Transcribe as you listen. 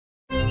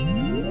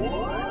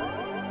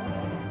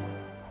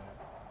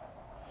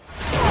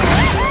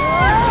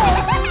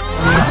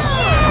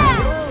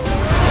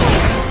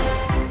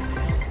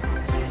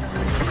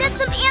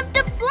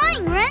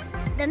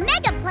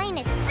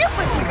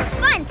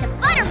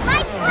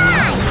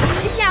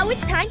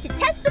time to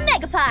test the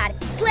Megapod.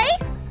 Play?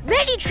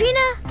 Ready, Trina?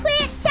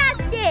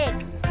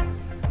 Plantastic!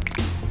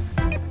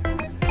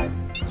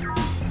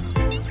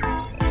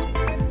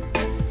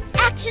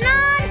 Action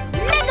on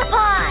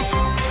Megapod!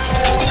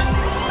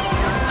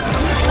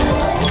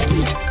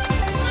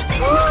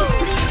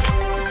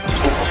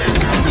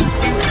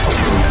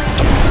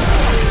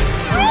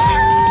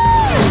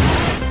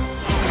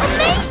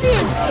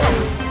 Amazing!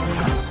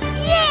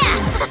 Yeah!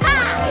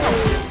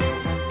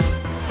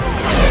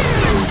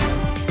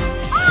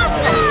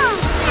 Awesome!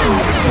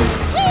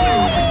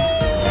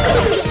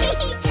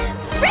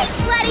 Great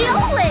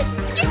gladiolus!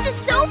 This is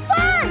so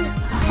fun!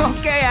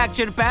 Okay,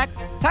 Action Pack.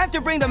 Time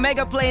to bring the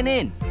MegaPlane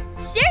in.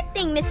 Sure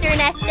thing, Mr.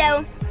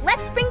 Ernesto.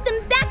 Let's bring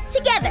them back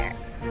together.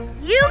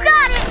 You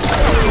got it!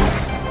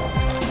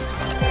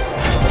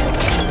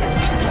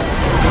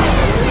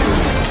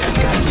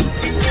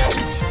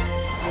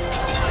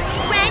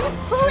 Ren,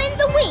 pull in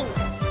the wing.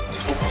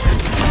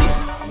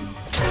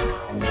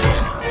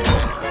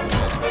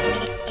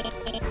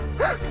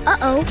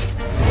 Uh-oh.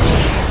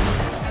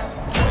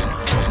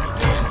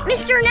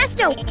 Mr.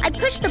 Ernesto, I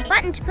pushed the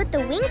button to put the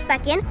wings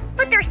back in,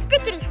 but they're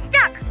stickety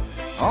stuck.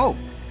 Oh,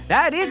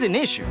 that is an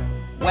issue.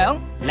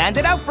 Well, land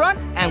it out front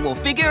and we'll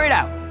figure it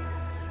out.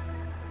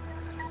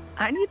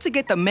 I need to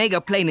get the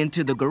MegaPlane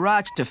into the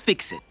garage to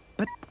fix it.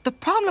 But the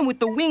problem with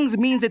the wings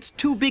means it's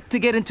too big to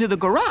get into the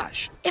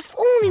garage. If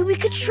only we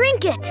could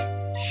shrink it.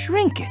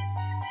 Shrink it.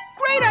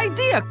 Great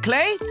idea,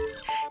 Clay.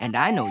 And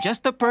I know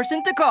just the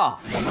person to call.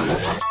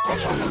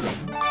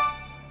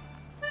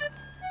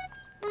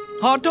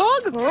 Hot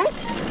dog? Huh?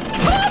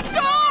 Hot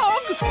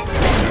dog!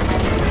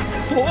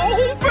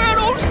 Oh,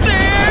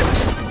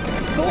 fiddlesticks!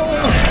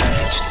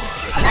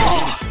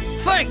 Oh,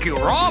 thank you,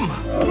 Rom.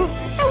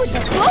 That was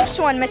a close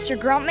one, Mr.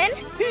 Grumpman.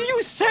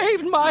 You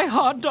saved my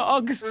hot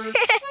dogs.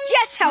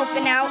 Just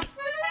helping out.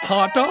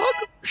 Hot dog?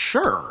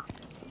 Sure.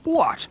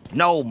 What,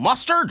 no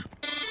mustard?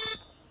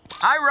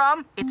 Hi,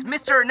 Rom. It's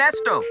Mr.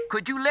 Ernesto.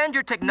 Could you lend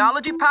your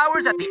technology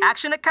powers at the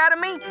Action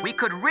Academy? We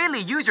could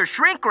really use your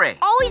shrink ray.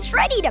 Always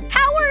ready to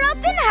power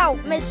up and help,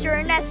 Mr.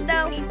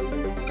 Ernesto.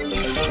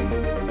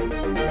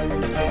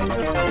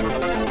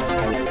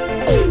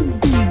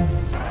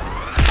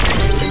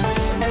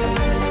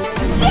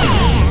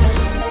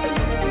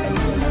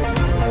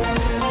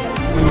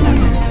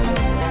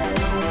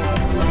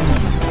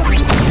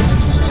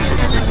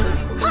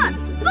 Hot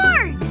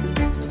sparks!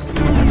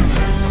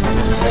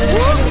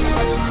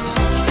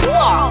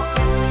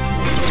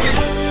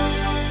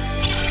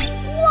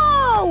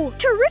 Whoa!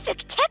 Terrific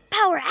tech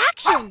power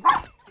action.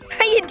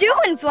 How you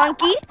doing,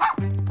 Flunky?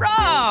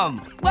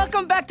 Rom!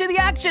 Welcome back to the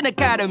Action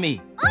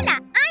Academy. Hola,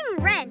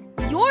 I'm Ren.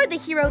 You're the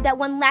hero that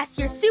won last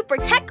year's Super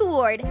Tech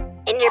Award.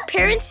 And your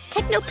parents,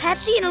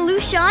 Technopatsy and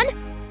Alushan,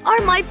 are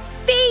my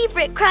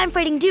favorite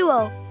crime-fighting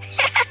duo.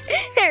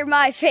 They're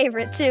my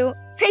favorite, too.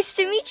 Nice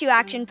to meet you,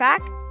 Action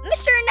Pack.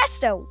 Mr.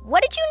 Ernesto,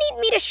 what did you need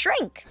me to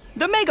shrink?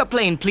 The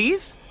MegaPlane,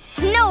 please.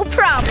 No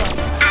problem.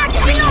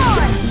 Action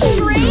on!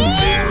 Shrink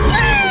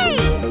ray!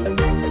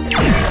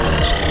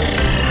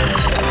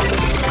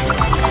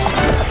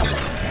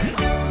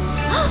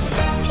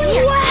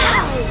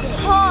 Wow!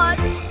 Hot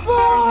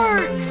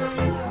sparks!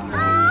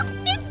 Oh,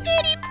 it's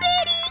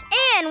itty-bitty.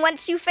 And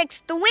once you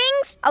fix the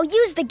wings, I'll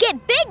use the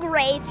Get Big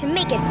ray to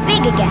make it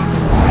big again.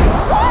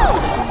 Whoa!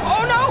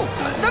 Oh, no!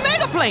 The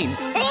MegaPlane!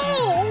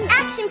 Oh!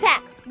 Action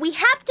Pack, we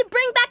have to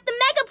bring back the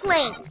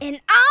MegaPlane.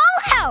 And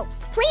I'll help.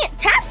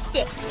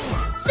 Plantastic.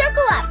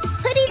 Circle up,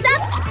 hoodies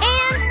up,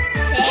 and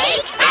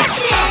take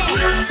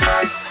action!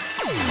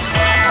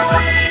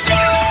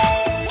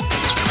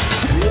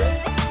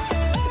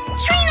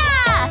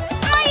 Trina!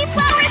 Mighty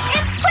Flowers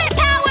and Plant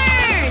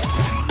Powers!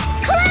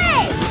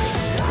 Clay!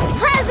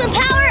 Plasma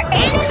Power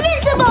and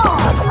Invincible!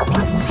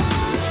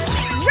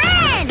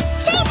 Ren!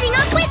 Changing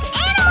up with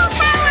Animal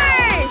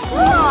Powers!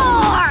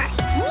 Roar!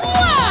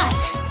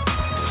 What?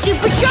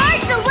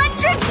 Supercharged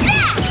Electric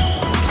Snaps!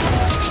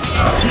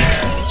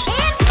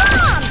 And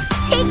Bomb!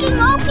 Taking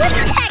off with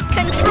tech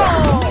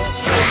control!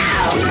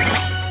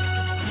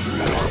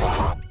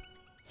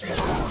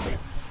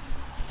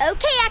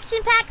 Okay,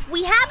 Action Pack,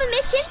 we have a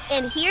mission,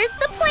 and here's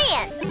the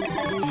plan.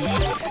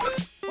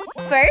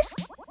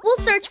 First, we'll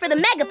search for the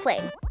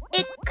MegaPlane.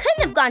 It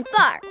couldn't have gone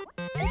far.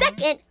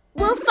 Second,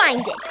 we'll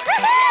find it.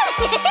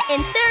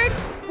 And third,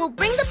 we'll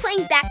bring the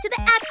plane back to the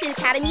Action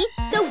Academy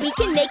so we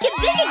can make it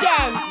big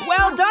again.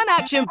 Well done,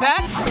 Action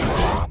Pack.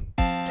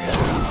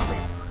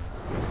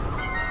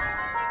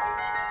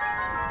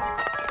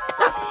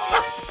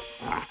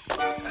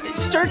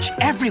 Search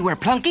everywhere,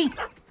 Plunky.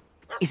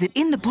 Is it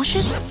in the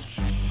bushes?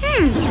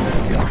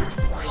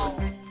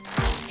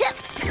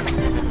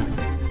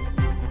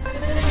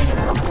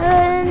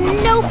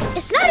 Nope,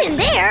 it's not in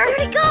there.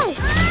 Where'd it go?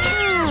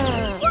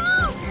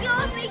 Whoa!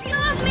 Got me,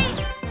 got me!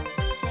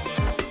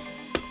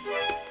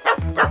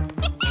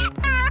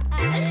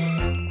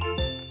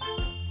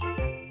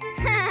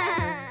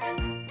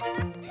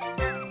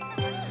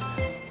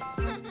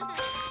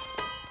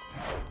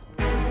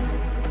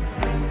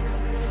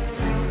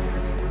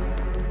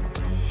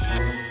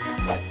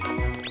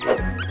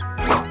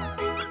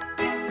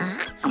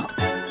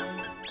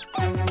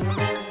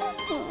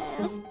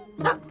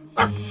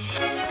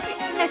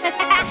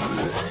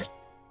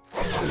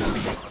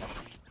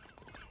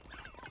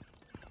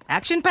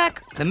 Action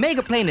Pack, the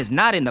MegaPlane is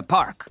not in the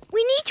park.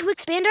 We need to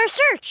expand our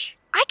search.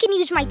 I can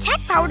use my tech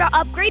power to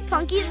upgrade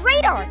Plunky's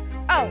radar.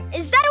 Oh,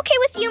 is that okay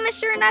with you,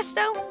 Mr.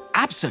 Ernesto?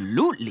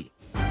 Absolutely.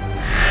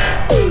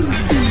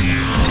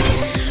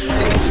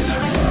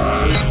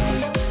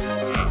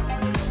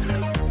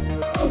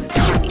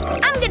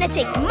 I'm gonna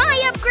take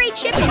my upgrade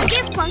chip and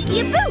give Plunky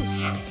a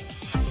boost.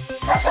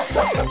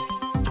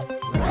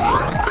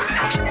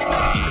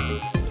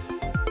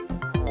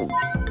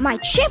 My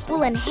chip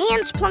will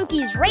enhance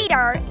Plunky's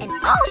radar, and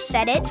I'll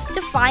set it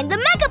to find the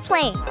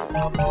MegaPlane.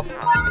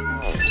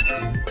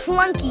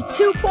 Plunky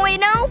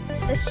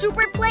 2.0, the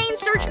super plane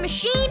search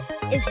machine,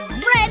 is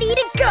ready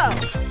to go.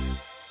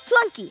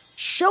 Plunky,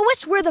 show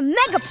us where the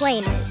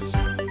MegaPlane is.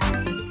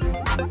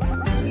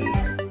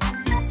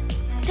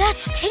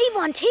 That's Teddy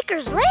Von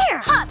Taker's lair.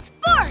 Hot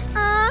sports!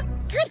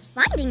 Good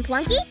finding,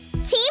 Plunky.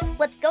 Team,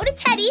 let's go to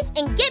Teddy's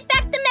and get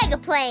back the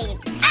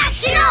MegaPlane.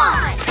 Action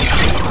on!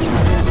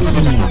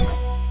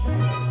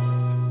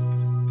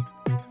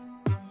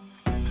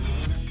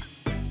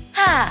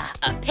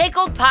 A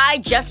pickled pie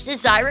just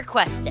as I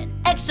requested.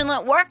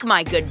 Excellent work,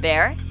 my good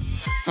bear.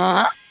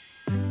 Huh?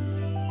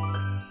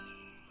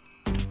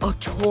 A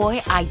toy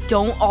I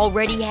don't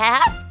already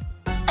have?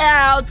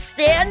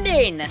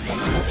 Outstanding!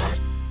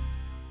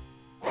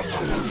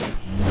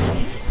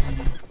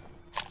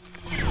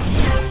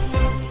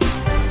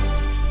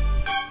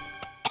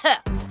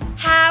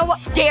 How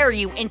dare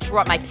you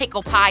interrupt my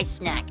pickle pie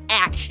snack,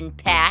 Action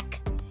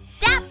Pack?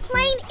 That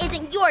plane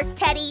isn't yours,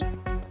 Teddy.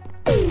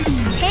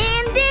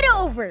 Hand it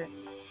over.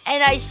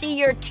 And I see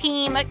your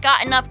team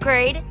got an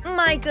upgrade.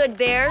 My good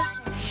bears,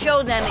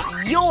 show them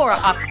your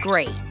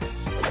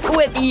upgrades.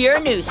 With your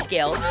new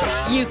skills,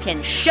 you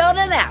can show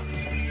them out.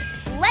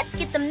 Let's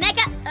get the mini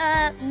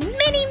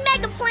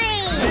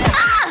MegaPlane.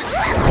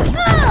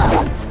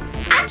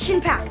 Action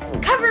Pack,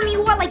 cover me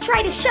while I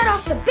try to shut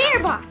off the bear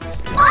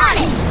box. On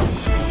it!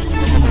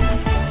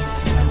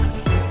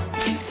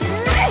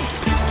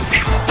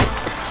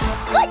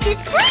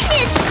 Goodness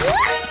gracious!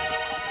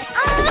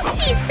 Oh,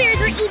 these bears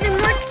are even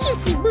more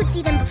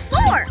cutesy-wootsy than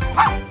before.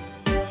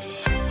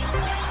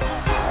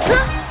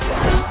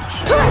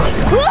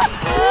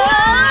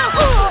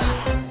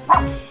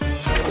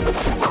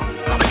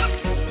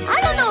 I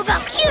don't know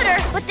about cuter,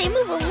 but they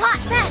move a lot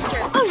faster.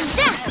 Oh,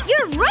 Zach,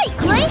 you're right,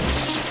 Clay.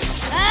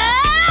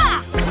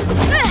 Ah!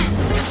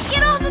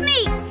 Get off of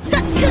me!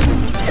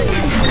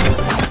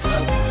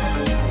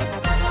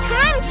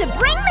 Time to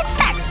bring the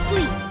tech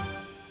sleep.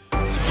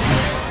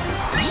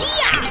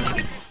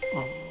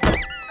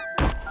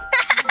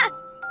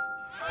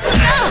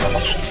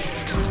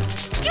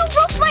 You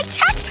broke my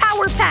tech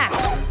power pack.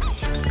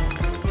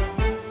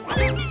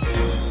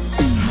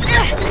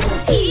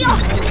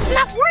 It's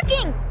not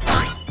working.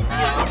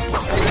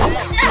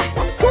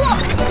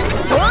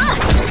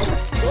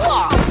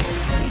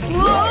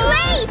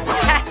 Wait!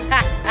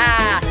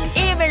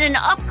 Even an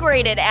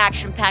upgraded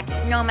Action Pack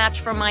is no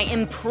match for my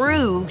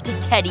improved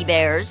teddy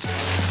bears.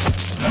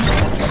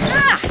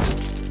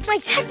 My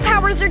tech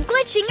powers are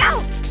glitching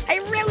out. I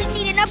really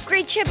need an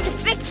upgrade chip to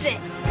fix it.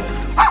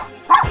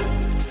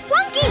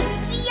 Plunky,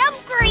 the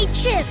upgrade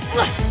chip.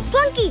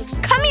 Plunky,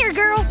 come here,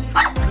 girl.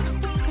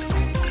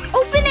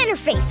 Open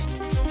interface.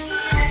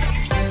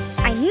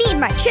 I need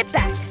my chip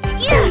back.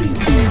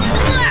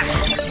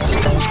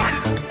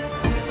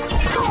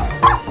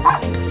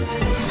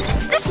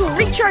 This will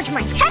recharge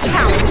my tech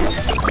powers.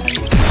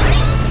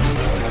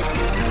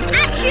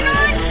 Action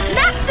on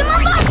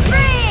maximum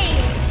upgrade!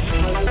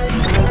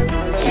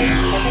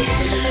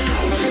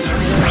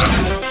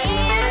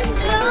 And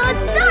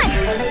done!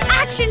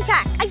 Action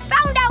Pack! I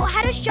found out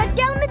how to shut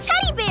down the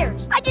teddy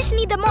bears. I just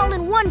need them all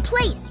in one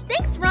place.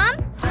 Thanks, Rom.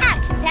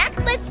 Action Pack,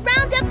 let's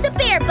round up the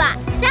bear box.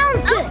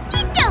 Sounds good.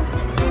 Okie dokie.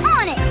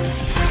 On it.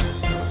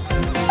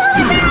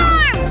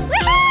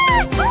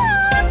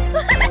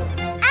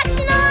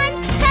 Action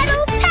on,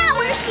 pedal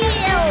power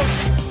shield.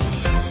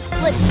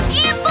 Let's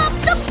amp up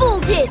the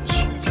voltage.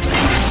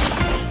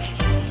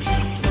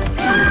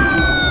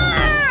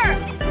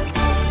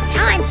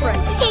 Time for a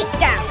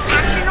takedown.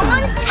 Action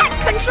on tech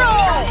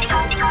control.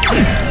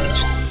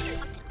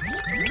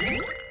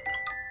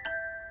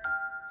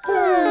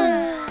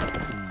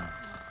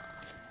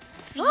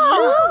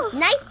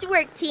 Nice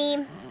work,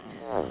 team.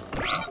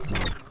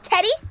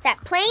 Teddy, that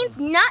plane's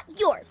not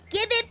yours.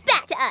 Give it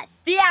back to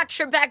us. The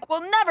Action Pack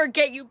will never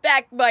get you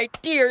back, my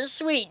dear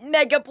sweet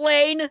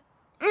MegaPlane.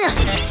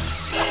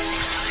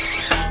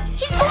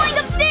 He's going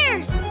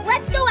upstairs.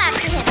 Let's go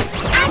after him.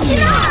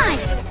 Action on!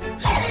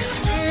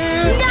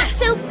 Not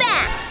so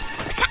fast.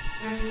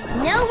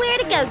 Nowhere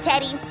to go,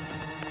 Teddy.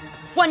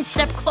 One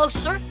step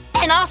closer,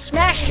 and I'll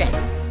smash it.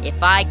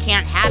 If I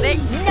can't have it,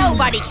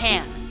 nobody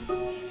can.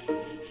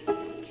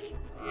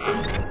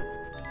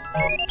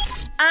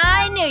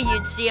 I knew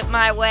you'd see it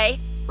my way.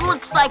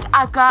 Looks like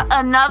I've got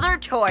another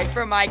toy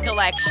for my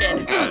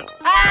collection.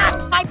 Ah,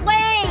 my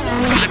plane!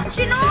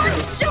 Action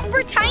on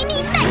super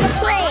tiny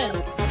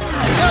MegaPlane.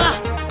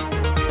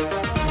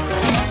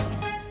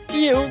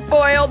 You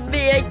foiled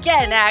me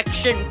again,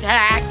 Action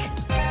Pack.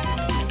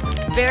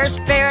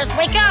 Bears,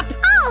 wake up!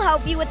 I'll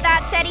help you with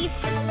that, Teddy.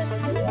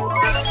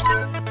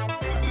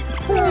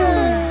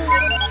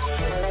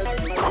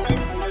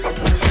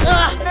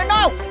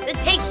 No!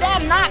 Take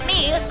them, not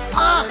me!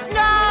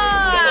 No!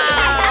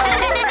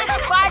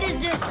 Why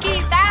does this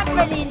keep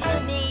happening to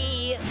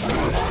me?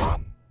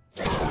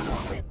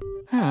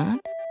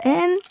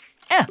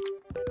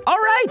 All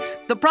right,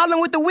 the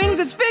problem with the wings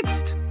is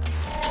fixed.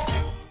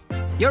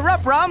 You're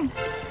up, Rum.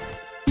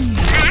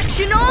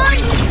 Action on!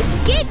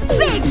 Get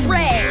big,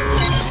 Ray!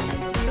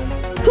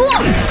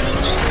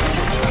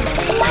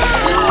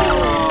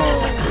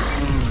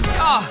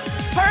 Oh,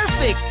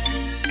 perfect.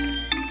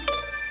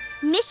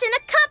 Mission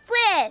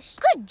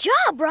accomplished! Good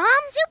job, Rom.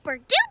 Super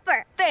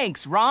duper!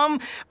 Thanks, Rum,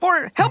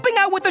 for helping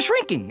out with the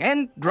shrinking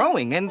and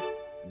growing and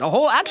the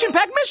whole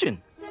action-packed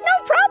mission.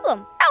 No problem.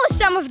 That was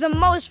some of the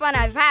most fun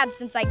I've had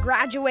since I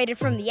graduated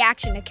from the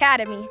Action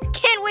Academy.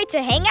 Can't wait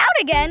to hang out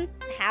again.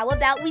 How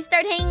about we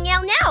start hanging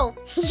out now?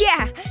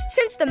 Yeah,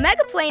 since the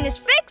MegaPlane is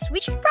fixed, we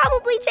should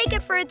probably take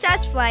it for a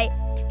test flight.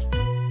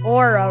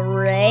 Or a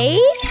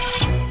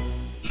race?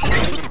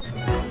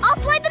 I'll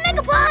fly the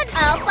Megapod!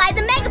 I'll fly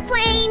the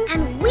MegaPlane!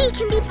 And we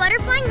can be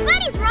butterflying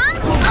buddies, Ron!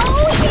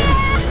 Oh,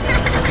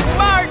 yeah! Be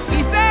smart,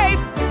 be safe,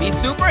 be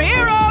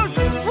superheroes!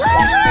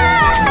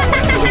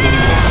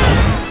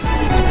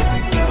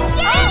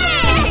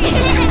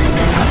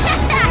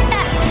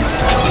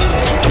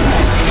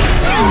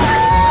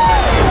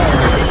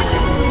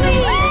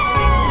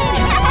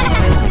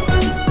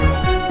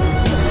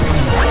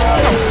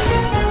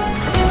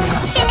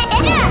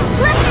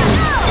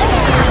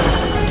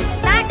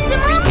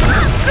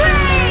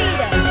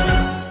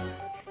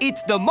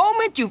 It's the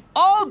moment you've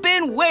all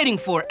been waiting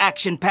for,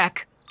 Action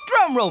Pack.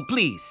 Drum roll,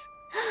 please.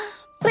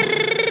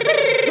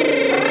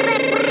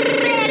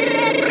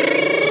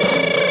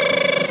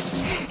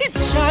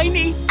 It's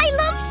shiny. I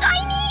love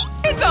shiny!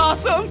 It's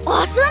awesome.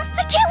 Awesome?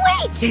 I can't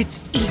wait! It's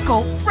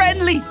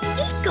eco-friendly.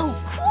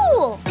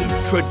 Eco-cool!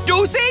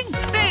 Introducing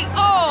the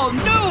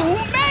all-new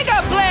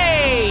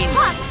MegaPlane!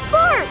 Hot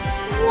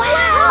sparks!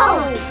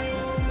 Wow!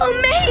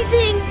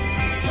 Amazing!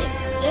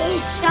 It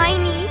is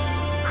shiny.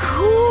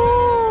 Cool!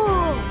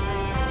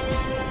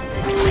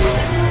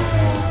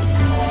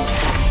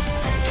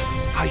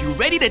 Are you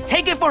ready to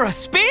take it for a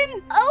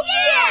spin? Oh,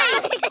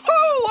 yeah!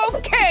 Oh,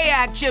 okay,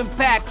 Action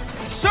Pack.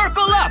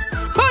 Circle up,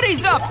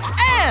 hoodies up,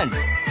 and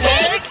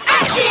Take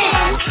action!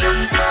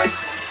 Action Pack!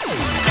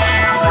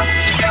 Here we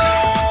go!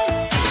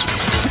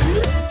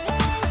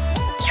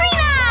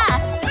 Trina!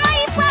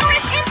 Mighty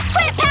Flowers and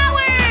Plant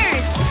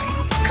Powers!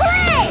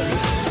 Clay!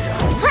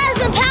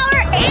 Plasma Power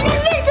and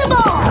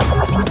Invincible!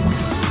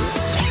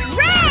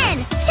 Ren!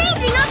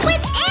 Changing up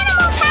with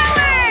Animal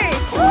Powers!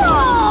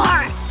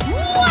 Roar!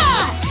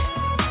 Wasp!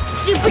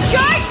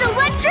 Supercharged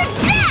Electric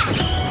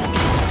Zaps!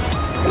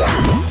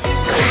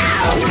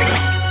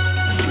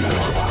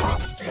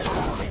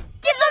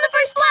 Dibs on the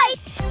first flight!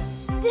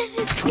 This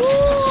is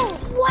cool!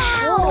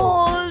 Wow!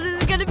 Oh, this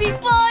is gonna be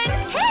fun!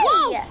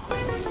 Hey!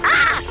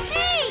 Ah!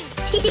 Hey!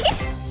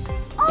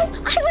 Oh,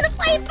 I want to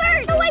fly it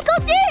first! Oh, I go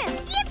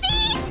this!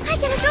 Yippee! I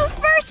gotta go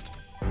first!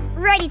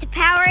 Ready to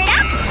power it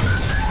up?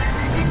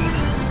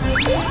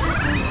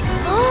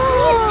 Oh!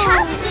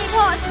 Fantastic!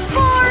 Hot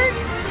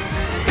sparks!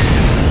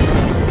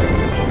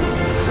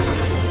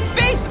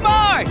 be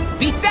smart,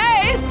 be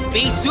safe,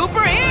 be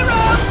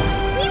superheroes!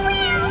 We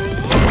will!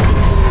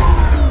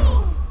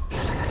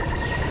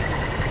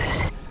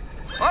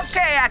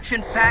 Okay,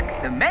 Action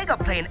Pack. The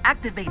MegaPlane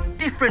activates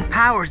different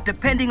powers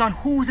depending on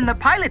who's in the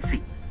pilot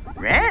seat.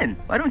 Ren,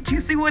 why don't you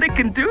see what it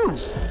can do?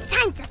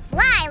 Time to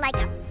fly like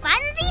a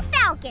funsy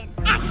falcon.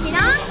 Action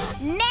on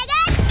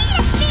Mega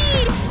Cheetah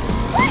Speed!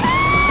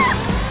 Woohoo!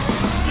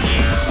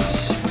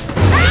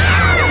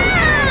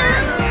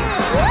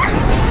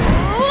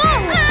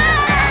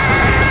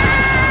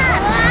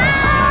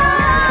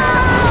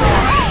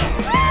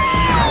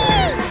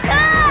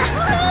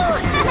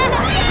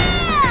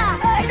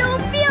 I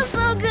don't feel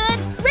so good.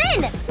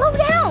 Ren, slow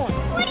down!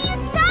 What are you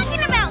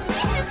talking about?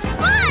 This is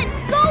fun!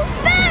 Go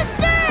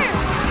faster!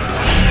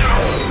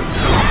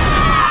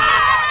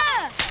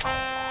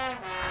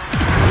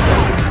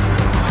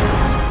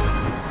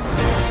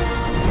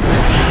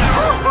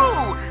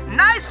 Woohoo!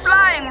 Nice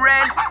flying,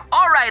 Ren.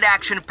 All right,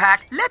 Action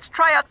Pack. Let's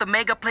try out the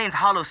MegaPlane's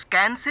holo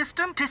scan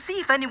system to see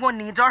if anyone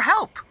needs our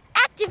help.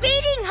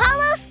 Activating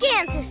Holo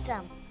Scan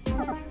System.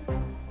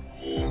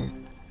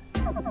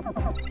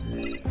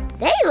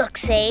 They look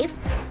safe.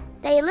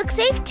 They look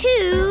safe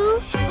too.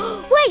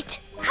 Wait,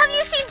 have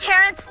you seen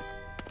Terrence?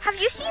 Have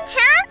you seen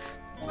Terrence?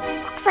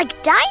 Looks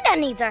like Dinah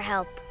needs our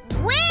help.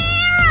 We're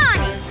on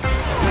it.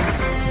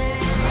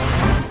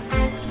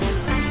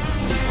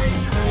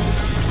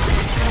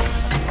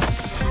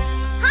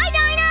 Hi,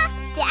 Dinah.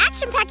 The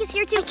Action Pack is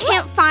here too. I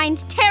can't find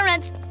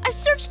Terrence. I've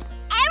searched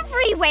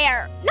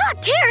everywhere.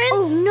 Not Terrence.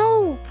 Oh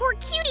no. Poor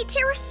cutie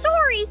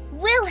Terrasori.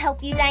 We'll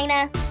help you,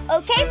 Dinah.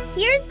 Okay,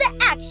 here's the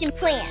action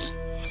plan.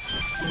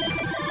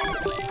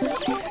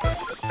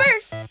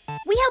 First,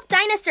 we help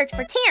Dinah search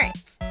for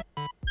Terrence.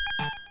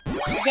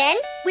 Then,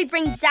 we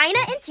bring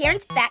Dinah and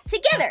Terrence back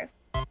together.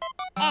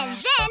 And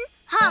then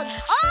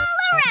hugs all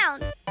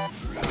around.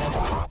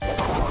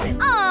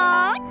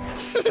 Aww.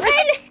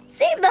 Ren,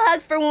 save the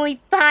hugs for when we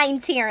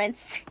find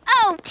Terrence.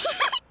 Oh,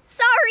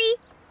 sorry.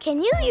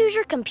 Can you use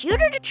your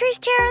computer to trace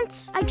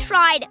Terrence? I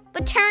tried,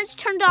 but Terrence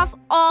turned off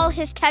all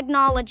his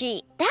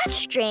technology. That's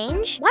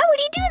strange. Why would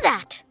he do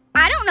that?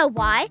 I don't know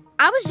why.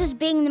 I was just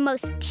being the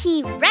most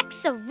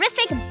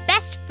T-Rex-erific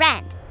best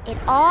friend. It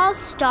all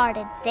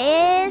started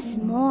this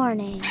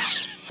morning.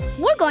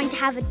 We're going to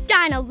have a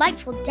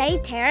dino-lightful day,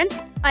 Terrence.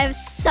 I have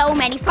so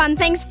many fun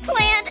things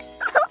planned.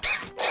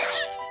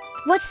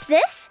 What's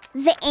this?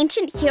 The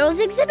Ancient Heroes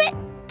exhibit?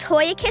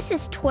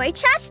 Toyakis's toy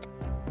chest?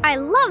 I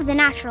love the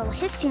Natural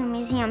History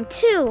Museum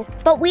too,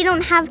 but we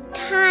don't have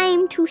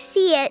time to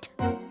see it.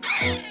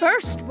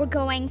 First, we're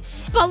going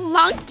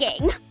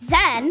spelunking.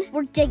 Then,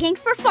 we're digging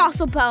for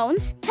fossil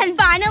bones. And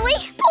finally,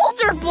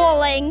 boulder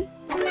bowling.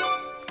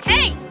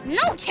 Hey,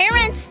 no,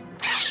 Terrence.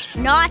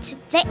 Not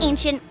the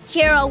Ancient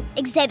Hero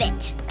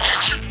exhibit.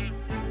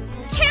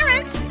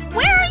 Terrence,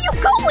 where are you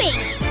going?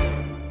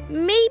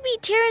 Maybe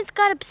Terrence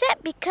got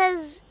upset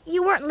because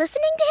you weren't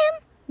listening to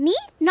him? Me?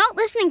 Not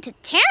listening to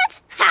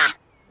Terrence? Ha!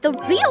 The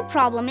real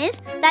problem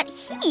is that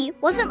he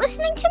wasn't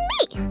listening to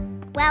me.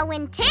 Well,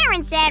 when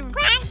Terrence said,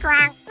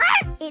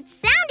 it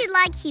sounded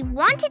like he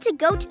wanted to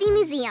go to the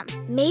museum.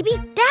 Maybe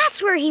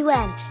that's where he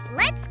went.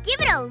 Let's give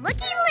it a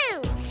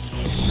looky-loo.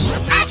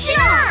 Action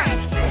on!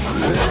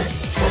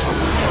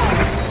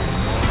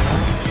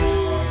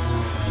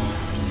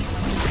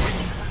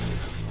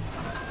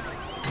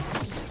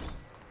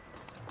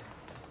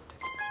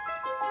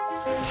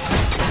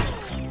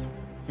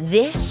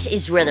 This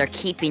is where they're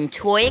keeping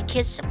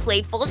Toyakis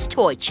Playful's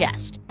toy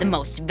chest, the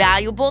most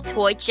valuable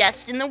toy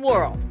chest in the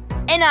world.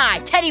 And I,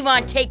 Teddy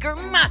Von Taker,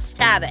 must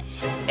have it.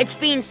 It's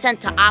being sent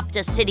to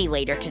Opta City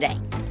later today.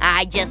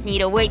 I just need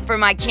to wait for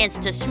my chance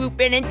to swoop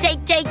in and take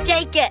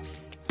it.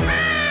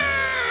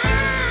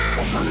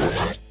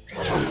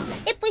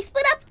 If we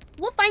split up,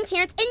 we'll find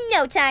Terrence in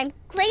no time.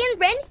 Clay and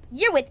Ren,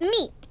 you're with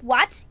me.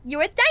 Watts, you're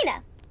with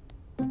Dinah.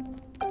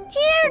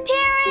 Here,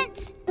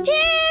 Terrence!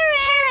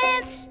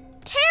 Terrence!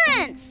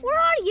 Terrence, where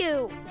are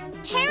you?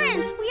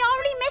 Terrence, we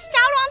already missed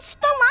out on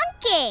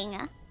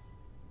spelunking.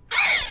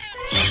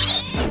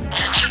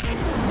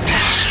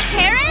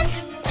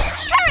 Terrence?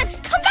 Terrence,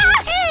 come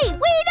back! Hey,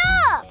 wait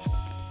up!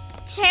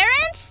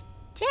 Terrence?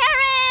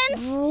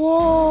 Terrence?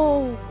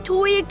 Whoa!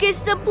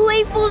 Toyakis the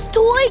Playful's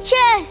toy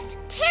chest!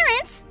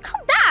 Terrence,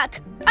 come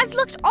back! I've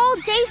looked all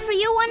day for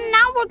you and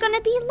now we're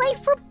gonna be late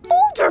for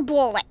boulder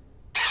bowling.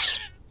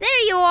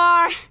 There you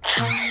are.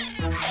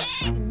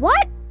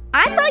 What?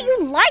 I thought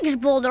you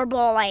liked boulder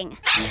bowling.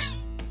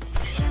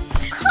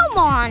 Come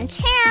on,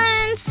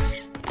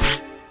 Terrence.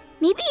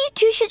 Maybe you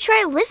two should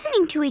try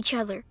listening to each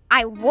other.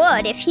 I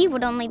would if he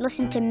would only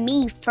listen to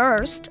me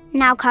first.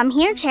 Now come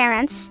here,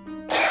 Terrence.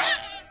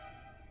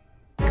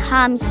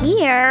 Come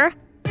here.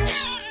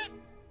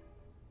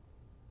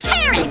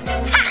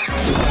 Terrence! Ha!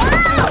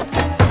 Whoa!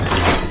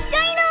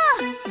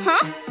 Dinah!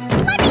 Huh?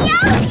 Let me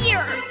out of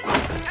here!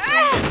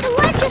 The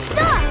ledge is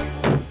stuck.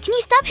 Can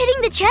you stop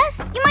hitting the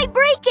chest? You might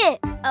break it.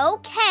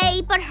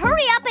 Okay, but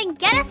hurry up and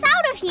get us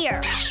out of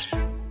here.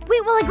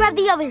 Wait while I grab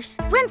the others.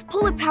 Ren's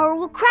polar power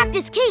will crack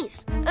this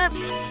case.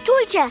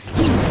 Toy chest.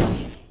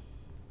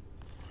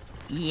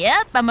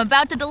 Yep, I'm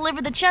about to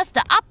deliver the chest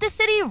to Opta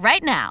City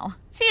right now.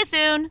 See you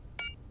soon.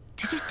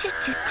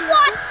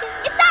 What?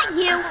 Is that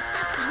you?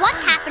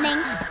 What's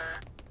happening?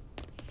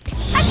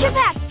 Action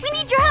Pack! We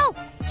need your help!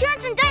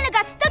 Terrence and Dinah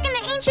got stuck in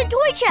the ancient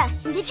toy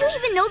chest. Did you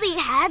even know they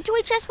had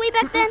toy chests way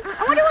back then?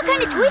 I wonder what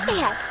kind of toys they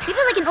had. Maybe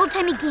like an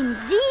old-timey Game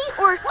Z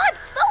or...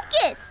 What's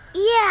focus?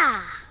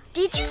 Yeah.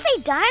 Did you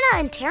say Dinah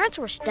and Terrence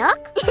were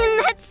stuck? In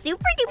that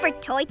super-duper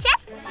toy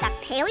chest that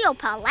Paleo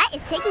Paulette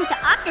is taking to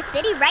Opta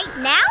City right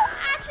now?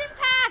 Action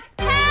Pack!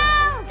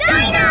 Help!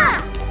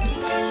 Dinah!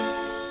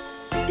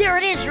 There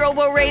it is,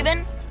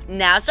 Robo-Raven.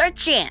 Now's our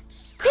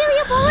chance.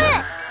 Paleo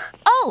Paulette!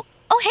 Oh,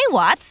 hey,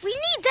 Watts. We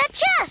need that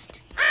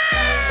chest!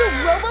 The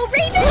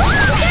Robo-Raven?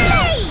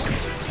 Hey!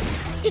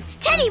 It's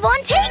Teddy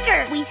Von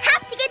Taker! We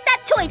have to get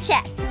that toy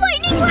chest!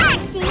 Lightning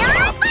action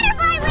on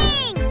butterfly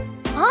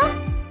wings! Huh?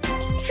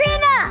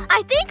 Trina,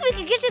 I think we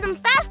could get to them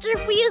faster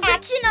if we use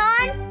action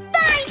on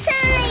vine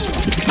time!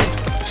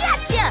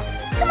 Gotcha!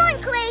 Come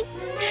on, Clay!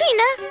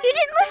 Trina, you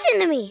didn't listen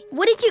to me.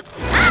 What did you...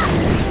 Ah!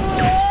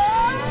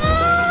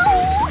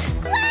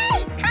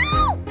 Clay,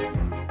 help!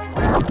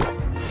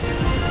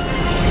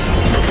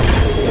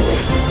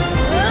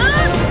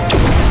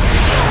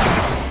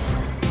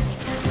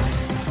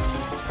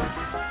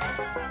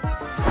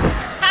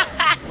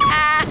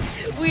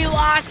 We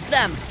lost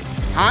them.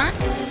 Huh?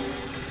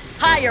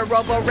 Higher,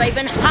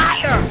 Robo-Raven,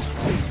 higher!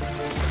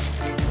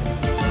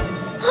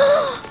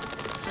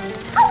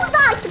 How was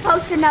I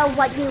supposed to know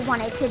what you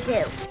wanted to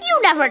do?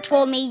 You never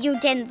told me you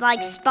didn't like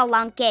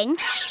spelunking.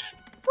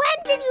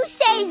 When did you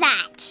say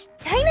that?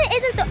 Dinah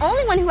isn't the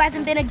only one who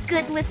hasn't been a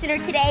good listener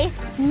today.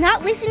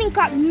 Not listening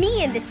got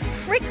me in this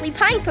prickly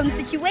pine cone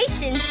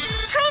situation.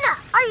 Trina,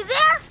 are you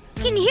there?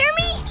 Can you hear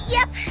me?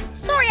 Yep.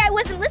 Sorry I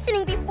wasn't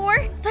listening before,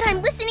 but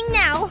I'm listening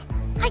now.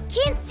 I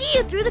can't see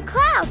you through the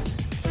clouds.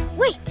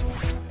 Wait,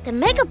 the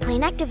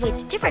MegaPlane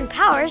activates different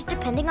powers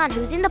depending on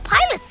who's in the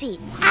pilot seat.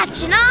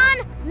 Action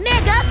on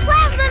Mega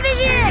Plasma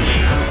Vision!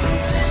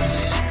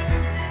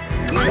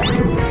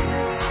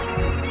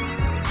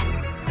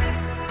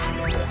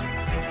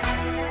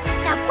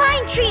 Now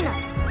find Trina.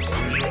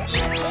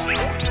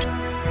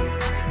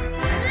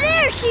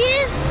 There she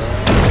is.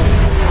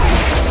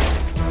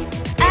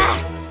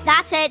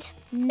 That's it.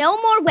 No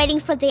more waiting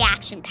for the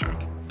action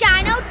pack.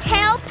 Dino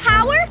tail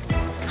power,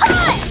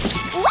 push!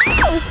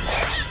 Wow!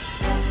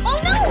 Oh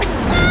no!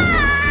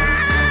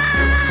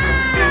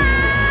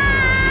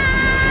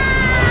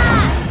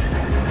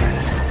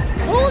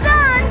 Hold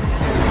on.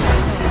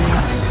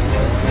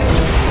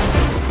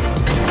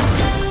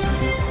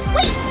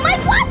 Wait, my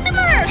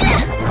blossomer!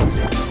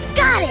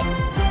 Got it.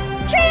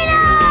 Trina,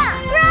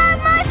 grab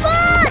my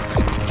foot.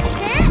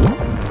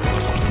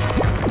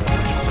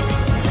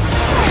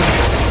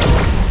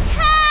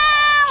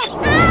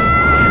 Help!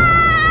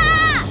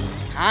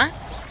 Huh?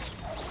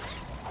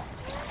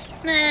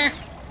 Nah.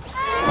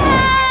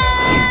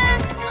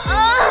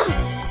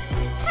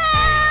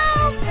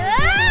 Help!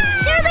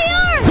 There they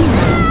are.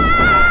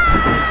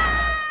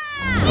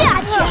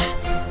 Gotcha.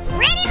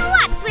 Ready to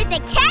watch with the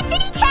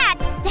catchity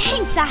catch!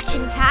 Thanks,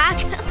 Action Pack.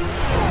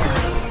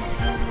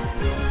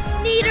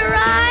 Need a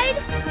ride?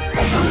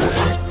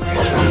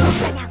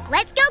 Now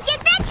let's go get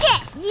that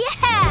chest!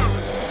 Yeah.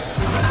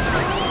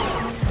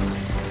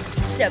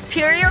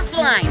 Superior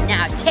flying.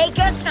 Now take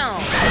us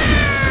home.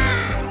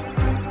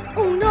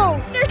 Oh no,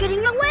 they're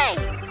getting away.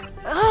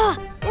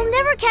 We'll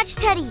never catch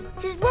Teddy.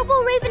 His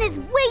Robo-Raven is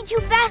way too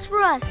fast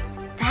for us.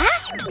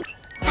 Fast?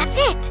 That's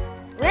it!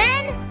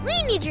 Ren,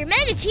 we need your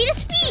Mega Cheetah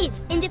speed!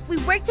 And if we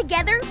work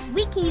together,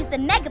 we can use the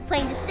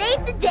MegaPlane to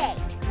save the day!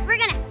 We're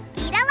gonna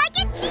speed out like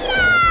a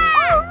cheetah!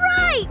 All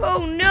right.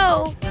 Oh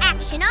no.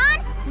 Action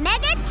on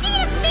Mega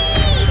Cheetah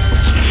speed!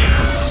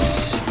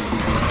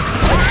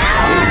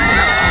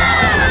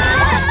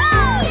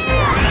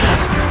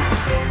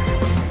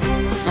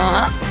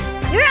 Huh?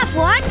 You're up,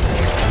 Watts.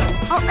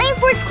 I'll aim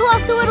for its claw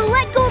so it'll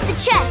let go of the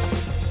chest.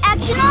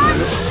 Action on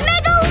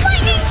Mega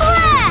Lightning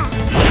Blast!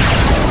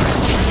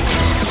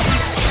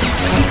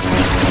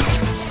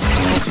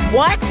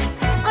 What?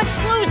 Let's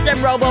lose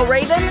them,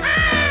 Robo-Raven.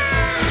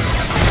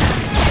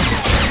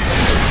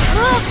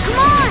 Oh, come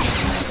on!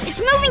 It's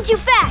moving too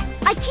fast.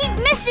 I keep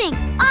missing.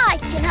 I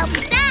can help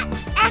with that!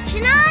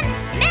 Action on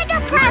Mega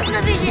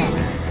Plasma Vision!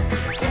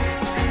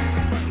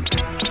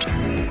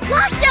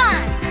 Locked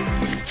on!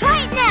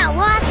 Try it now,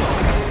 Watts.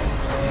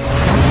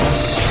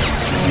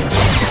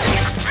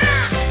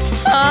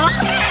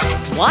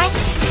 What?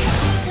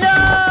 No!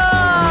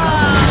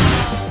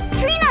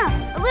 Trina,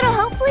 a little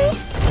help,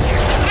 please?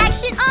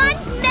 Action on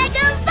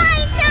Mega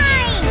Vine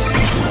Time!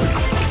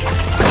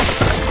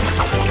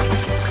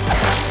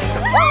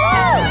 Woo!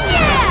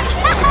 Yeah!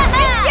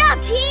 Good job,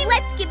 team!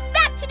 Let's get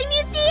back to the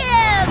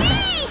museum!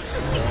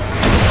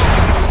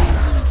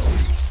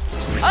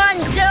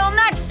 Until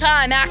next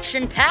time,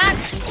 Action Pack.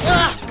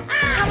 Ugh.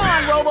 Come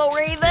on,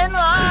 Robo-Raven.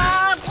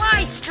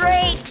 Fly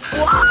straight.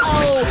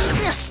 Whoa!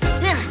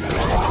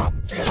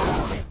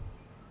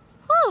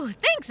 Whew,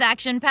 thanks,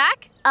 Action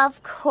Pack.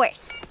 Of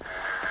course.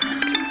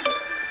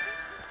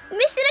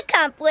 Mission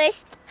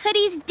accomplished.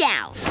 Hoodie's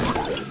down.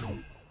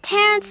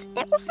 Terrence,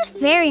 it was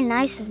very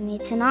nice of me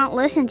to not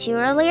listen to you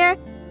earlier,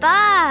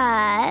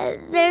 but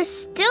there's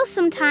still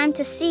some time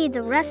to see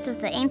the rest of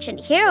the Ancient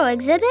Hero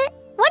exhibit.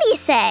 What do you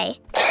say?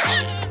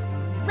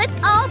 Let's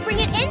all bring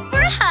it in for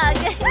a hug.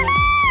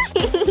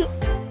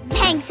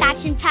 Thanks,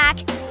 Action Pack.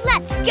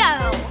 Let's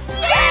go!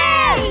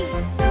 Yay!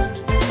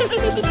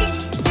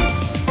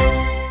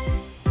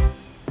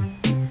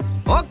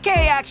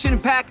 Okay, Action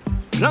Pack.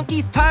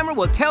 Plunky's timer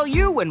will tell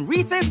you when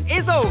recess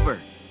is over.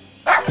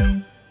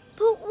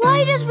 But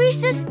why does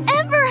recess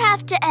ever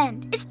have to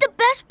end? It's the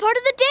best part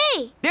of the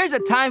day. There's a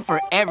time for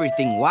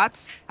everything,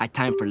 Watts. A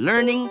time for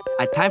learning,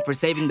 a time for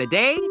saving the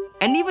day,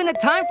 and even a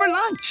time for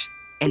lunch.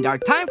 And our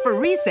time for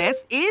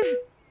recess is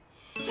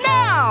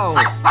now!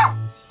 Yeah!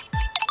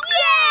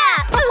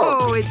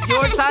 Oh, it's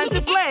your time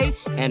to play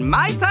and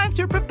my time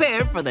to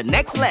prepare for the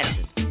next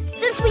lesson.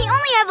 Since we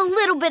only have a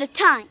little bit of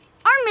time,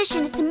 our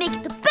mission is to make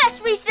it the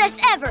best recess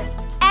ever.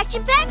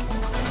 Action Pack,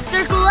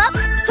 circle up,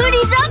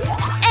 hoodies up,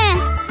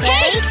 and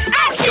take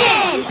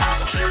action!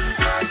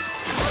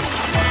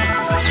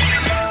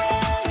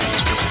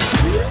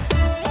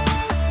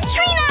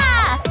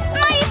 Trina!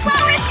 Mighty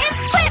Flowers and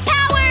Plant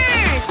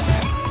Powers!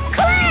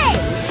 Clay!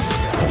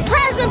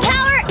 Plasma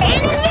Power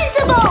and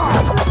Invincible!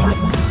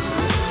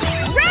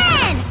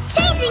 Ren!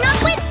 Changing up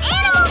with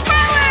Animal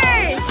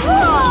Powers!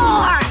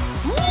 Roar!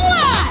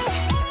 What?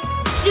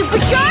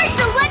 Supercharged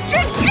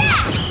electric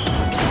snaps!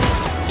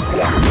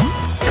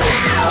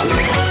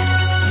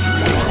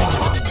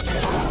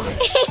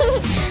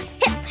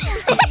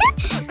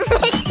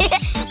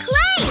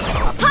 Clay!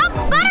 Pop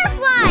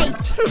Butterfly!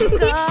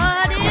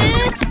 Got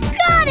it!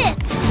 Got it!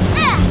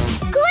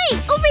 Clay,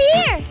 over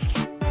here!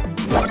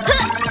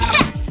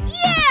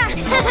 Yeah!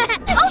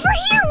 Over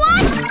here,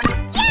 Watts!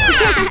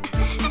 Yeah!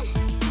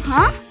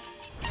 Huh?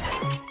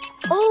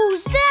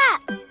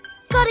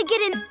 gotta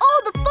get in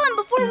all the fun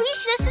before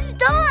recess is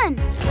done.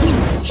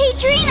 Hey,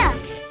 Trina,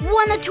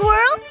 wanna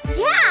twirl?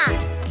 Yeah!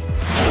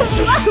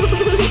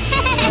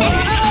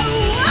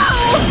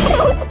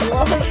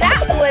 Whoa,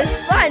 that was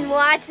fun,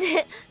 Watts.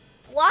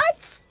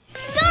 What?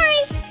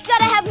 Sorry,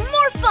 gotta have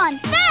more fun,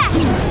 fast!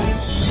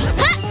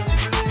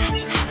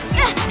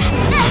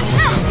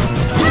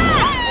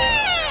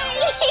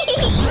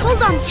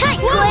 Hold on tight,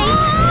 Clay.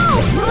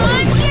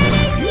 I'm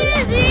getting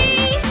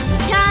dizzy.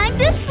 Time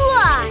to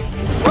slide.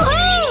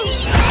 Woohoo!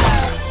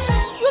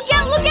 Look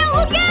out, look out,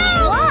 look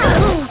out!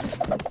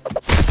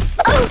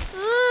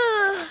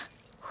 Oh.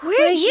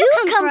 Where'd you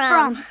come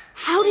from?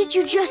 How did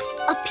you just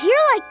appear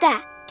like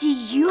that? Do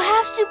you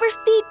have super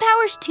speed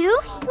powers too?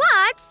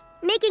 What?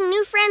 Making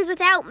new friends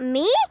without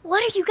me?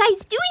 What are you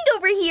guys doing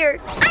over here?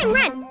 I'm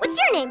Ren. What's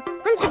your name?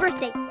 When's your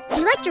birthday? Do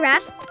you like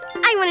giraffes?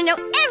 I want to know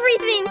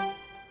everything.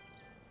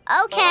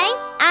 Okay,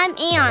 I'm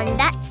Eon.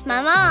 That's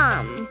my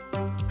mom.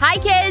 Hi,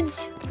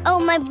 kids. Oh,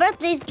 my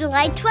birthday's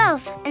July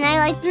 12th, and I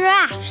like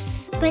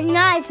giraffes. But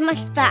not as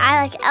much that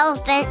I like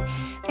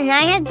elephants. And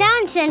I have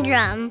Down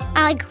syndrome.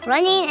 I like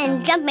running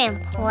and jumping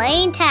and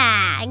playing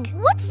tag.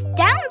 What's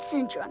Down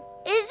syndrome?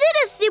 Is it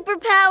a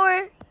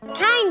superpower?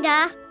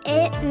 Kinda.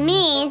 It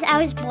means I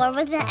was born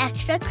with an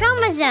extra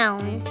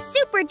chromosome.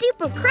 Super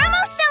duper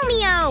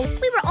chromosomio!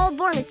 We were all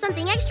born with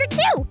something extra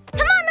too.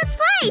 Come on, let's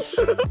play!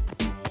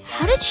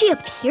 How did she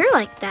appear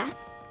like that?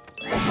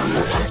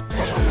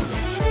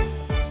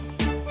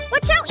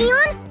 Watch out,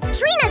 Eon!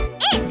 Trina's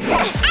it!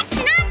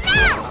 Action on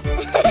now!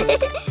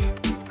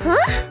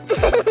 Huh?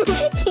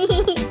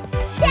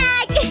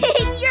 Tag!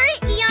 You're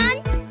it, Eon!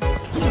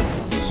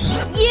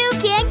 You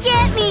can't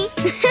get me!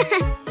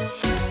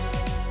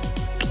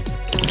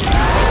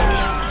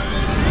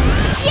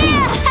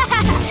 Yeah!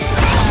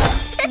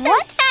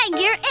 What? Tag,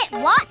 you're it,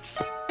 Watts.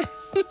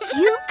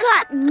 You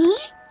got me?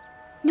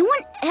 No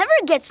one ever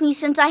gets me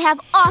since I have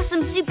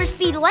awesome super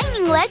speed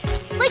lightning legs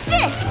like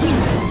this.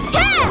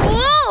 Yeah!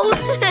 Whoa!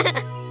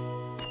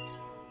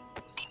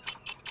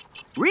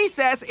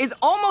 Recess is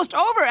almost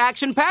over,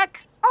 Action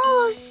Pack.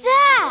 Oh,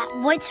 Zap!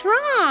 What's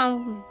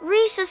wrong?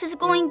 Recess is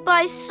going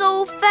by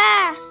so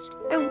fast.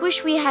 I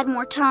wish we had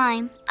more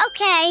time.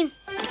 Okay.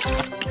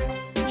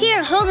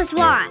 Here, hold this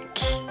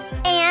watch.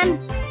 And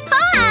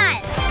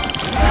pause!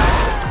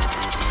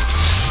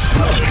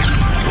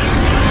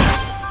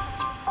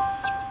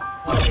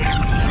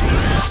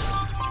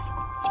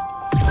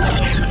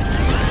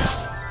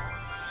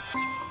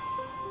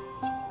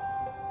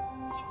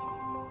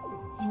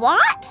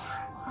 What?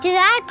 Did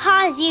I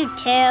pause you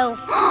too?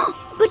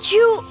 But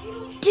you...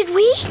 did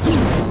we?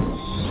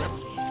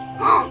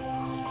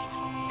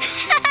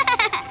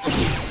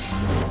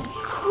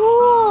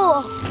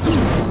 Cool!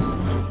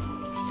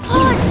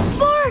 Oh,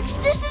 Sparks,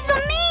 this is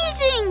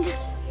amazing!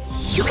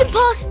 You can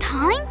pause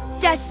time?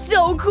 That's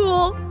so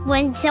cool!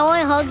 When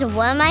someone holds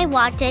one of my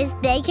watches,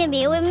 they can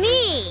be with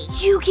me.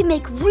 You can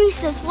make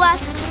recess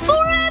last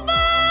forever!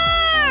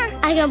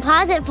 I can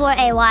pause it for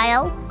a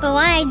while, but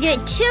when I do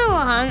it too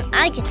long,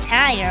 I get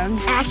tired.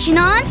 Action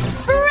on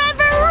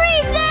forever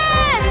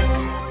recess!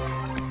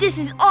 This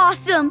is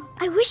awesome!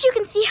 I wish you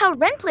can see how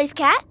Ren plays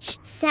catch.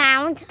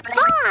 Sounds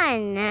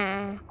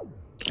fun.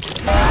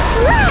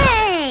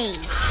 Hooray!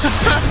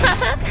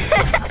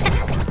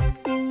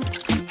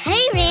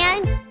 Hey,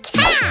 Ren,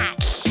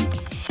 catch!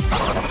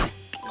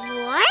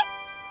 What?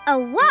 A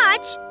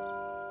watch?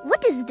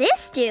 What does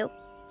this do?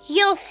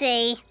 You'll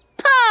see.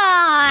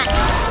 Pause!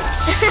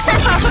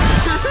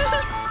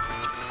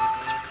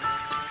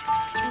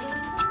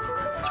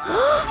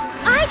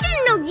 I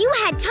didn't know you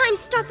had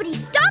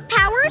time-stoppity-stop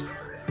powers!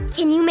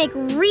 Can you make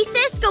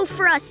recess go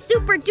for a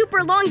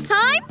super-duper long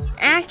time?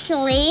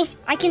 Actually,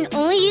 I can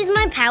only use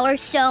my power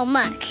so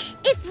much.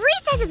 If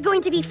recess is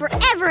going to be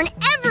forever and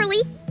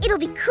everly, it'll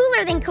be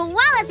cooler than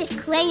koalas if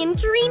Clay and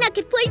Trina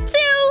could play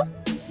too!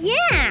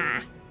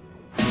 Yeah!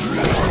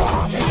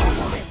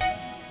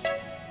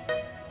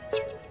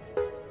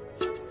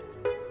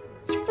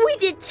 We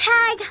did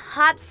tag,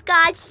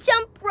 hopscotch,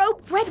 jump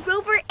rope, red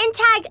rover, and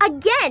tag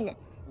again!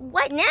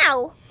 What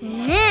now?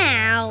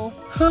 Now,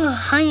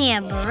 I need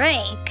a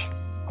break.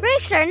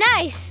 Breaks are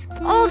nice.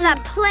 All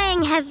that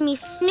playing has me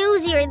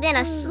snoozier than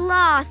a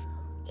sloth.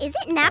 Is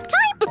it nap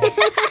time?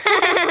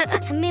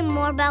 Tell me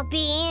more about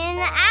being in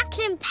the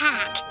Action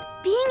Pack.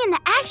 Being in the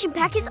Action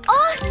Pack is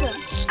awesome.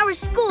 Our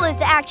school is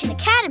the Action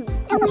Academy,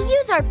 and we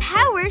use our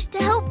powers to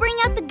help bring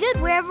out the good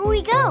wherever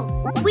we go.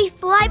 We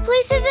fly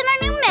places in our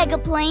new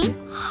MegaPlane.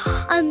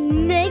 A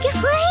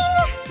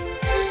MegaPlane?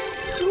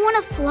 You want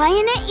to fly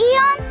in it,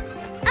 Eon?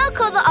 I'll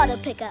call the auto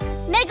pickup.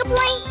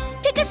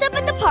 MegaPlane, pick us up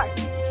at the park.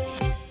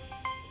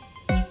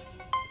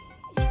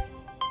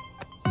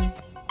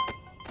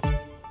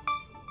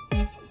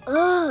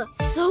 Ugh,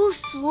 so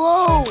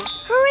slow.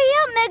 Hurry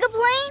up,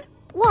 MegaPlane.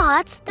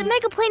 What? The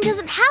MegaPlane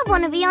doesn't have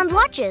one of Eon's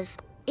watches.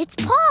 It's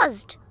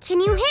paused. Can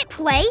you hit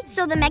play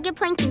so the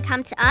MegaPlane can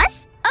come to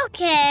us?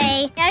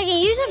 Okay, I can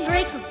use a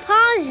break for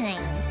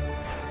pausing.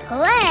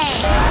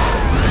 Play.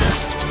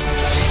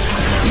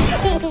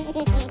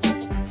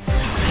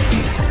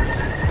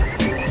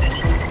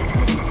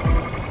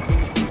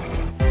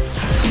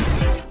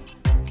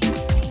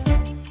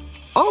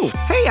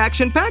 Hey,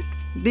 Action Pack.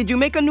 Did you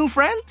make a new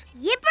friend?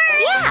 Yipper!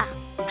 Yeah.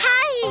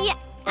 Hi,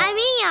 I'm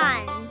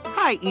Eon.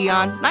 Hi,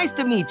 Eon. Nice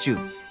to meet you.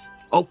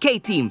 Okay,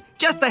 team.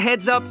 Just a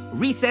heads up.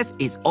 Recess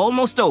is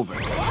almost over.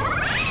 It'll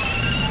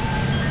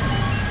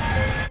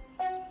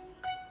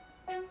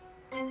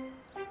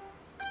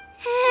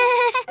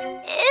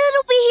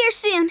be here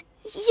soon.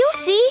 You'll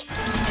see.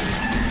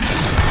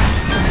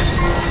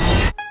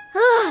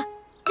 Ugh,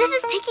 this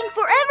is taking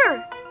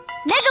forever.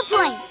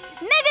 MegaPlane!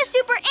 Mega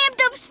super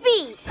amped up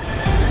speed!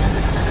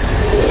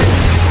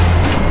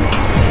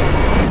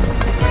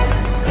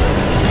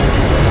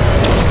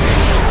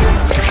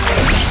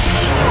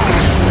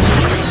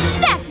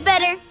 That's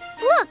better.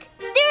 Look,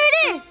 there it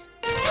is.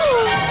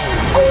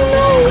 Oh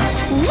no!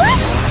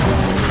 What?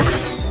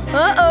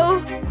 Uh-oh.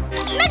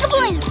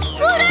 MegaPlane,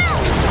 slow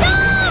down!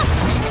 Stop!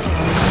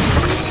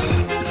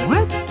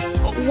 What?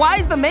 Why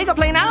is the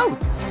MegaPlane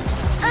out?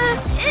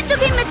 It's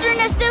okay, Mr.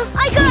 Ernesto.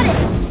 I got it.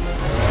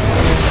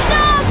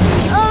 Stop!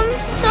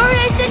 Sorry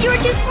I said you were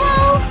too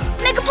slow.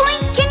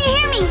 MegaPlane, can you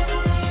hear me?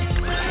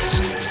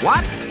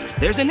 What?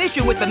 There's an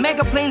issue with the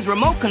MegaPlane's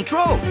remote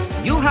controls.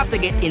 You'll have to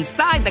get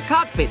inside the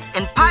cockpit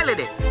and pilot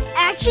it.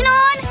 Action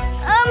on!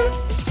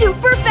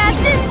 Super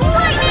fastest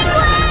lightning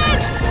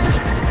legs!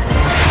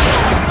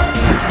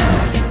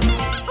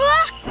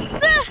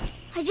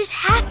 I just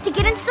have to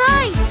get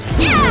inside.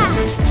 Yeah!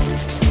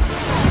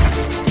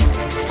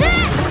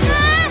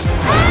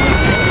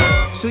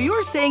 So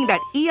you're saying that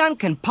Eon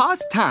can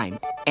pause time,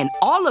 and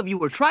all of you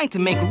were trying to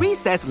make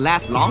recess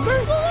last longer?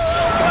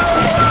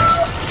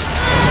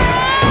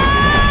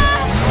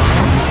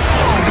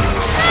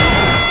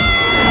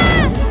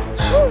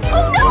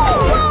 Oh no!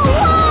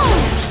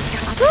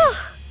 Whoa!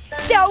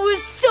 That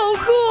was so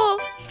cool!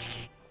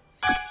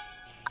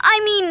 I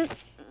mean,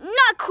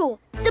 not cool.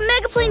 The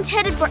MegaPlane's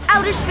headed for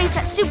outer space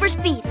at super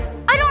speed.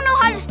 I don't know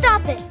how to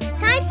stop it.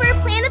 Time for a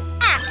plan of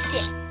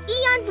action.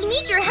 Eon, we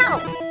need your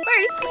help.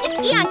 First, if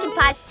Eon can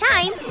pause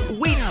time...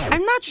 Wait,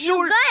 I'm not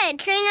sure... Go ahead,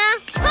 Trina.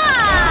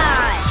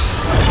 Pause!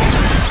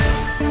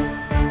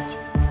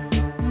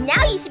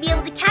 Now you should be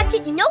able to catch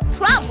it no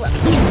problem.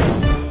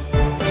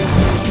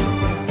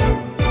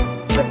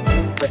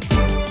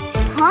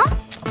 Huh?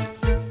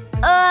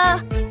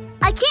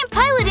 I can't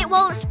pilot it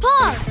while it's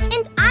paused.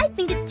 And I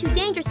think it's too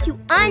dangerous to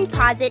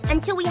unpause it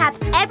until we have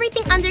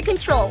everything under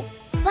control.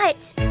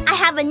 But I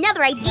have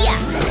another idea.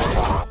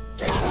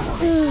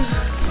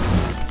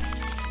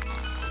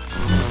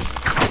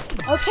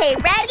 Okay,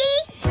 ready?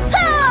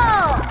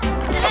 Pull!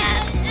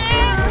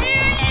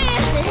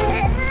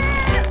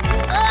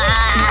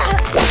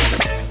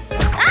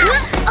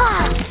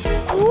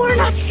 We're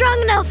not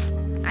strong enough.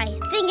 I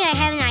think I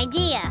have an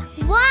idea.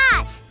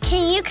 What?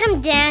 Can you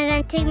come down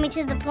and take me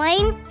to the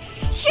plane?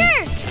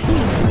 Sure.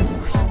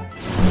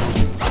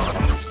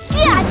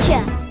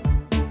 Gotcha.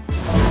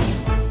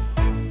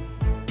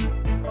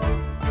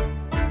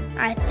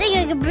 I think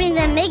I could bring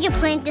the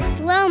MegaPlane to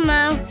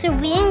slow-mo so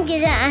we can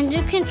get it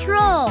under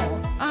control.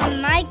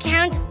 On my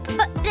count,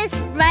 put this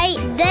right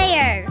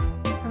there.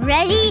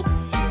 Ready,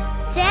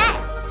 set,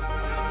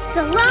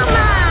 slow-mo!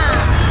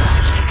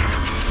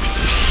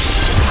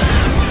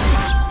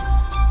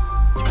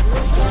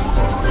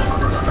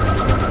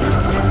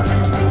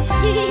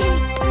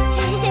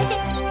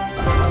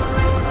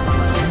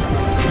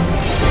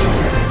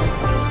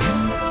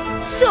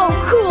 So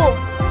cool.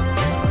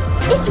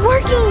 It's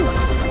working.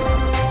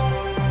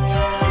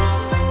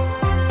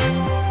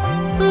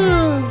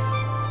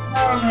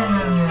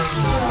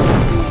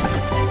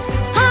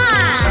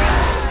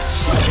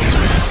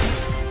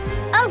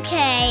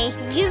 Okay,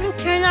 you can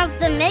turn off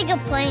the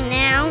MegaPlane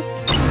now.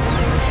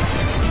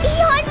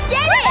 Eon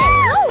did it!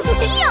 Oh,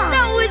 Eon!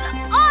 That was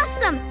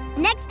awesome!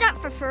 Next up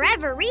for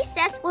Forever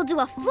Recess, we'll do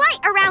a flight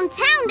around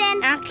town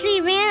then.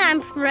 Actually, Ran,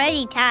 I'm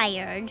pretty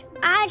tired.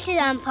 I should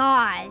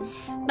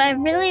unpause, but I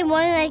really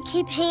wanted to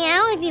keep hanging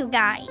out with you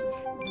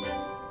guys.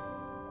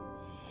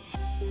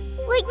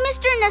 Like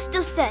Mr.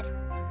 Ernesto said,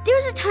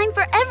 there's a time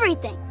for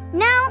everything.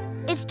 Now,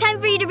 it's time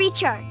for you to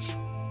recharge.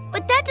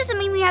 But that doesn't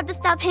mean we have to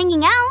stop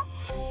hanging out.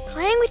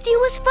 Playing with you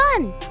was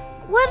fun,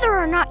 whether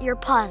or not you're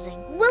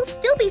pausing. We'll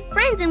still be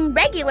friends in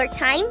regular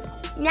time,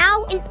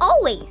 now and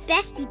always.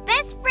 Bestie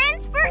best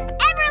friends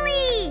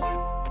foreverly!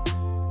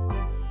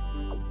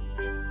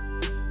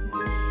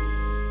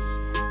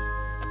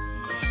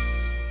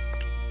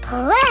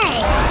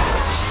 Play!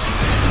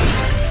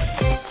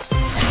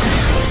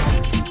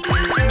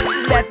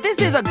 That this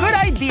is a good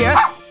idea.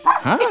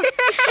 Huh?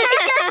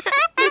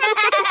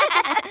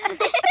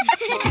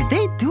 Did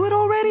they do it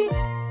already?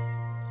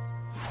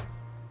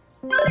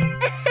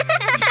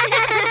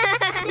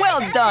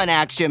 Well done,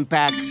 Action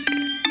Pack.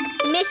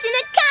 Mission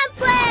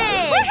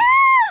accomplished!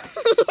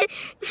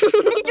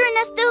 Mr.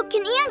 Ernesto,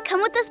 can Eon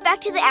come with us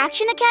back to the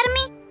Action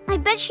Academy? I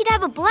bet she'd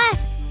have a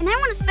blast, and I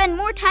want to spend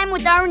more time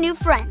with our new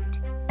friend.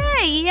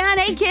 Hey, Eon,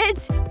 hey,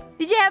 kids.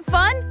 Did you have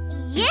fun?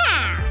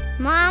 Yeah!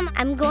 Mom,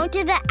 I'm going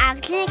to the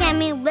Action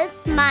Academy with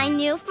my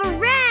new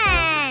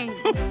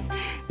friends.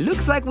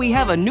 Looks like we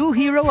have a new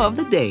hero of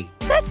the day.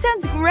 That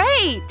sounds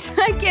great.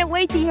 I can't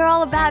wait to hear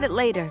all about it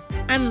later.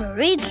 I'm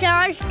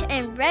recharged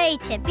and ready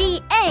to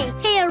be a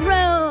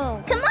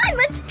hero. Come on,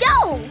 let's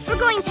go! We're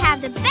going to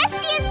have the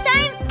bestiest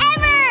time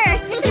ever!